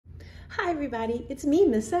Hi everybody, it's me,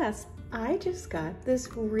 Miss S. I just got this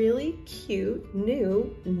really cute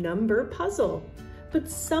new number puzzle, but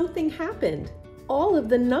something happened. All of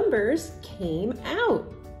the numbers came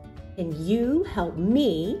out. And you help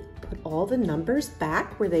me put all the numbers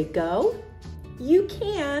back where they go? You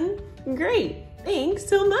can? Great, thanks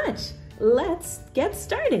so much. Let's get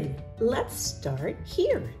started. Let's start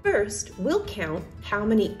here. First, we'll count how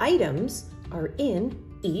many items are in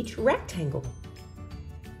each rectangle.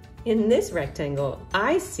 In this rectangle,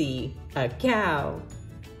 I see a cow.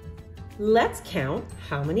 Let's count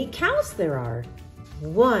how many cows there are.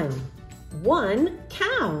 One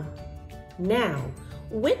cow. Now,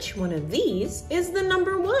 which one of these is the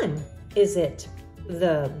number one? Is it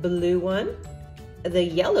the blue one, the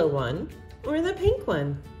yellow one, or the pink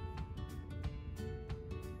one?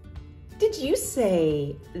 Did you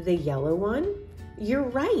say the yellow one? You're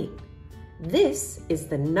right. This is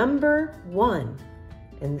the number one.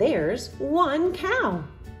 And there's one cow.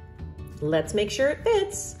 Let's make sure it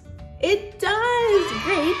fits. It does!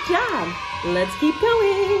 Great job! Let's keep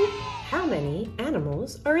going. How many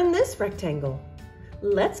animals are in this rectangle?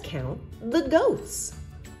 Let's count the goats.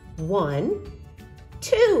 1,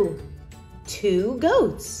 2. 2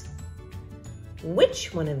 goats.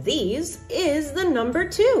 Which one of these is the number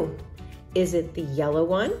 2? Is it the yellow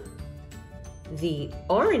one, the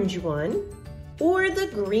orange one, or the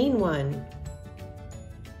green one?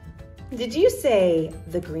 Did you say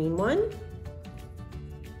the green one?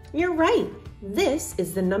 You're right. This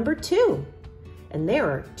is the number 2. And there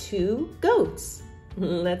are 2 goats.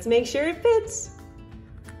 Let's make sure it fits.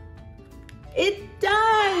 It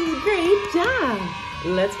does! Great job!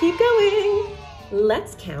 Let's keep going.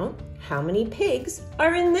 Let's count how many pigs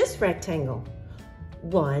are in this rectangle.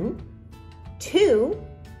 1, 2,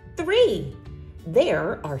 3.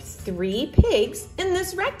 There are 3 pigs in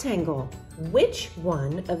this rectangle. Which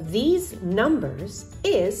one of these numbers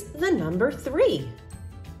is the number 3?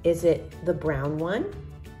 Is it the brown one,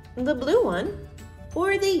 the blue one,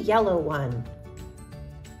 or the yellow one?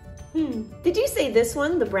 Did you say this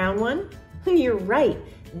one, the brown one? You're right.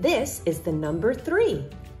 This is the number 3.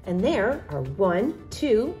 And there are 1,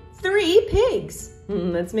 2, 3 pigs.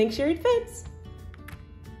 Let's make sure it fits.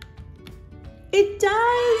 It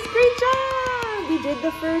does! Great job! We did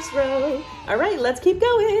the first row. All right, let's keep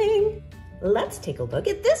going. Let's take a look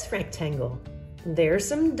at this rectangle. There's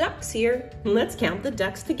some ducks here. Let's count the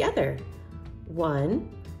ducks together. 1,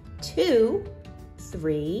 2,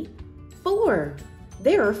 3, 4.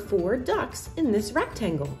 There are 4 ducks in this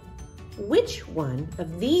rectangle. Which one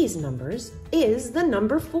of these numbers is the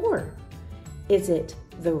number 4? Is it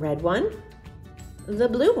the red one, the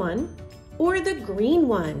blue one, or the green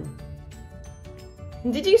one?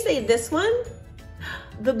 Did you say this one?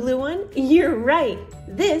 The blue one? You're right.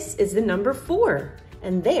 This is the number 4.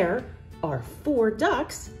 And there are 4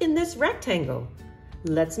 ducks in this rectangle.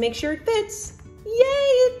 Let's make sure it fits. Yay,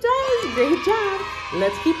 it does! Great job.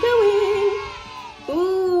 Let's keep going.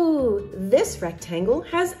 Ooh, this rectangle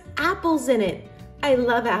has apples in it. I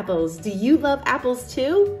love apples. Do you love apples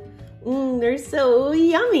too? They're so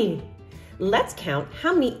yummy. Let's count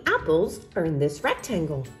how many apples are in this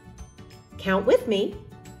rectangle. Count with me.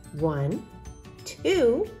 1,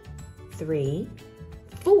 2, 3,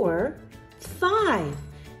 4, 5.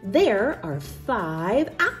 There are 5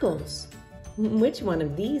 apples. Which one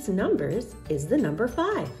of these numbers is the number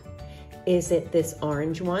 5? Is it this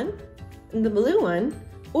orange one, the blue one,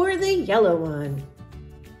 or the yellow one?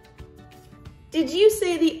 Did you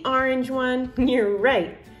say the orange one? You're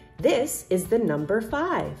right. This is the number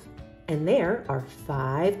 5. And there are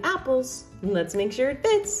 5 apples. Let's make sure it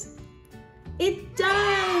fits. It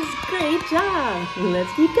does! Great job!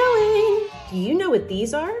 Let's keep going. Do you know what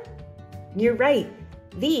these are? You're right.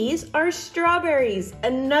 These are strawberries,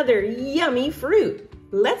 another yummy fruit.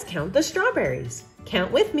 Let's count the strawberries.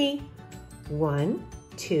 Count with me. 1,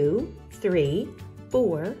 2, 3,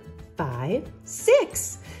 4, 5,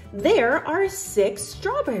 6. There are 6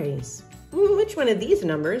 strawberries. Which one of these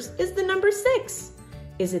numbers is the number 6?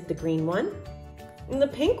 Is it the green one, the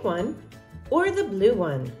pink one, or the blue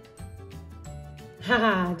one?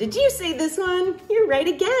 Haha, did you say this one? You're right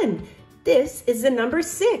again. This is the number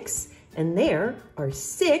 6, and there are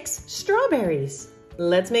 6 strawberries.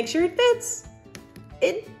 Let's make sure it fits.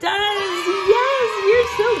 It does! Yes, you're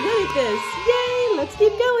so good at this. Yay, let's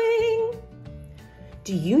keep going.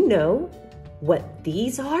 Do you know what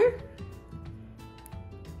these are?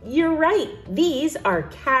 You're right, these are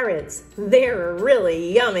carrots. They're a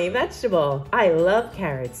really yummy vegetable. I love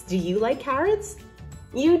carrots. Do you like carrots?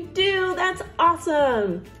 You do, that's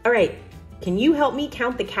awesome. All right, can you help me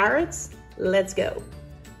count the carrots? Let's go.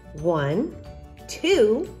 1,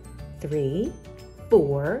 2, 3,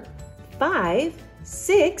 4, 5,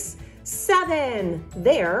 6, 7.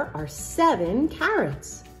 There are 7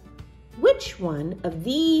 carrots. Which one of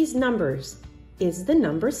these numbers is the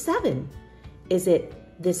number 7? Is it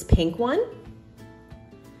this pink one,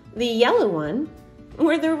 the yellow one,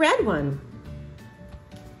 or the red one?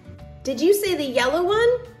 Did you say the yellow one?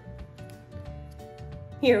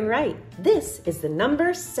 You're right. This is the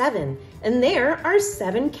number 7, and there are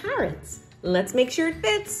 7 carrots. Let's make sure it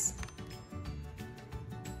fits.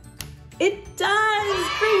 It does!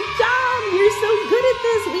 Great job! You're so good at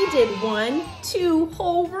this. We did 1, 2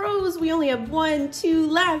 whole rows. We only have 1, 2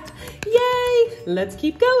 left. Yay! Let's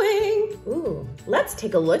keep going. Ooh, let's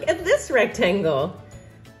take a look at this rectangle.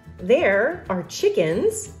 There are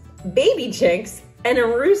chickens, baby chicks, and a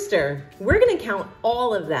rooster. We're gonna count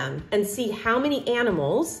all of them and see how many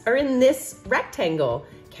animals are in this rectangle.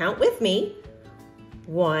 Count with me.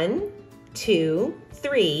 1, 2,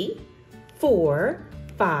 3, 4,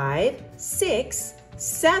 5, 6,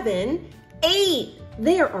 7, 8.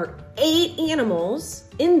 There are 8 animals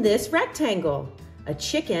in this rectangle. A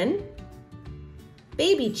chicken,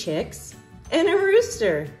 baby chicks, and a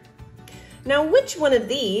rooster. Now, which one of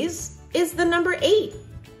these is the number 8?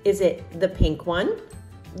 Is it the pink one,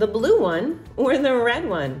 the blue one, or the red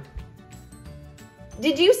one?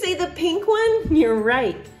 Did you say the pink one? You're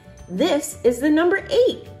right. This is the number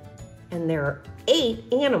 8. And there are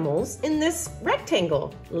 8 animals in this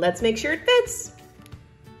rectangle. Let's make sure it fits.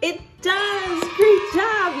 It does! Great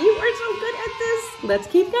job! You are so good at this. Let's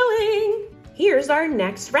keep going. Here's our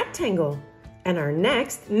next rectangle and our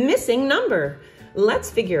next missing number. Let's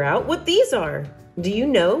figure out what these are. Do you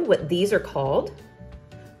know what these are called?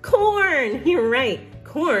 Corn! You're right.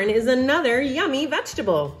 Corn is another yummy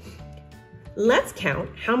vegetable. Let's count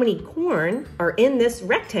how many corn are in this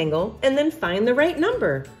rectangle and then find the right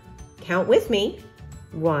number. Count with me.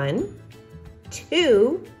 1,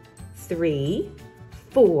 2, 3,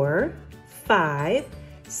 4, 5,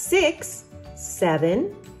 6,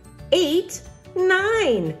 7, 8,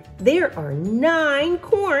 9. There are 9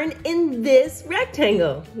 corn in this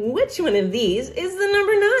rectangle. Which one of these is the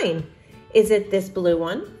number 9? Is it this blue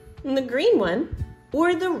one, the green one,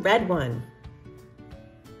 or the red one?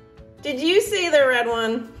 Did you say the red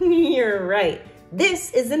one? You're right.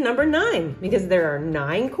 This is the number 9 because there are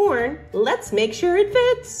 9 corn. Let's make sure it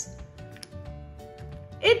fits.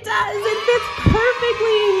 It does, it fits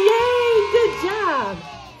perfectly. Yay, good job.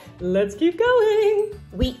 Let's keep going.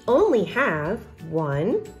 We only have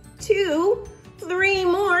 1, 2, 3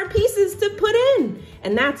 more pieces to put in.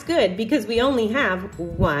 And that's good because we only have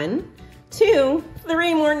 1, 2,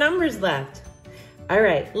 3 more numbers left. All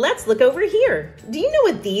right, let's look over here. Do you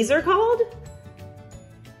know what these are called?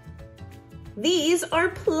 These are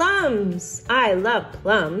plums. I love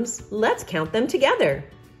plums. Let's count them together.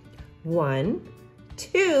 1,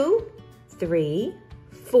 2, 3,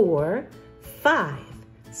 4, 5,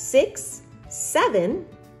 6, 7,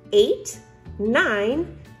 8,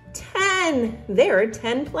 9, 10. There are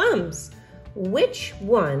 10 plums. Which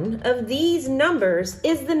one of these numbers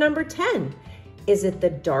is the number 10? Is it the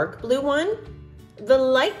dark blue one, the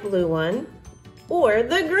light blue one, or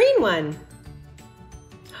the green one?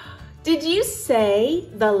 Did you say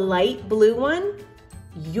the light blue one?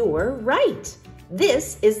 You're right.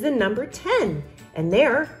 This is the number 10, and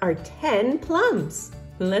there are 10 plums.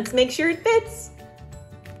 Let's make sure it fits.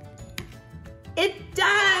 It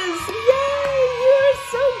does! Yay! You are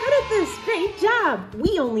so good at this. Great job.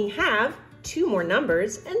 We only have 2 more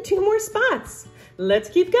numbers and 2 more spots. Let's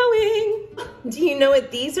keep going. Do you know what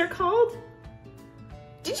these are called?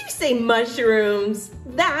 Did you say mushrooms?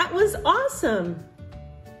 That was awesome.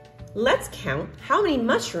 Let's count how many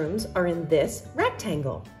mushrooms are in this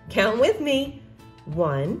rectangle. Count with me.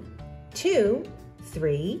 1, 2,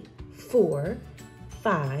 3, 4,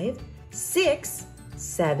 5, 6,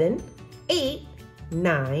 7, 8,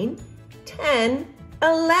 9, 10,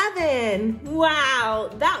 11. Wow,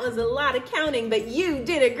 that was a lot of counting, but you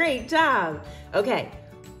did a great job. Okay,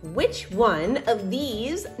 which one of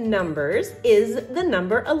these numbers is the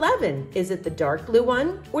number 11? Is it the dark blue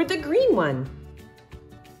one or the green one?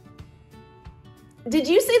 Did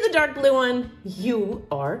you say the dark blue one? You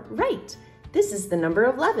are right. This is the number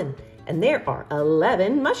 11, and there are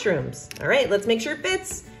 11 mushrooms. All right, let's make sure it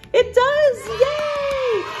fits. It does,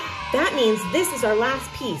 yay! That means this is our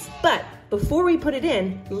last piece, but before we put it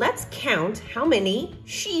in, let's count how many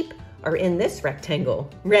sheep are in this rectangle.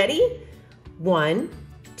 Ready? 1,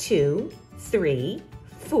 2, 3,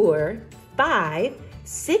 4, 5,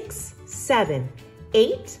 6, 7,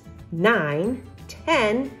 8, 9,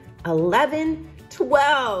 10, 11,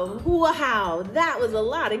 12. Wow, that was a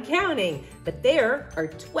lot of counting. But there are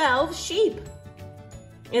 12 sheep.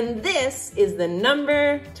 And this is the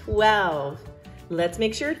number 12. Let's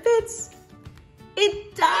make sure it fits.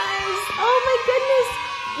 It does! Oh my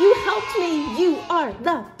goodness! You helped me! You are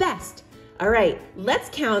the best! All right, let's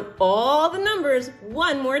count all the numbers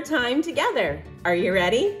one more time together. Are you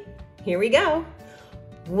ready? Here we go.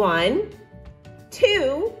 1,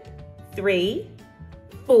 2, 3,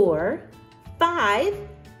 4, 5,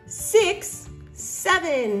 6,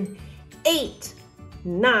 7, 8,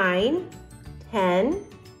 9, 10,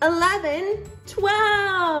 11,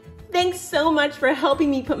 12. Thanks so much for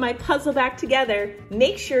helping me put my puzzle back together.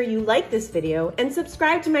 Make sure you like this video and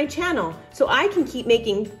subscribe to my channel so I can keep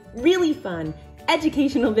making really fun,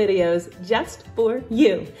 educational videos just for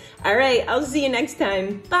you. All right, I'll see you next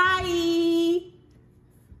time. Bye.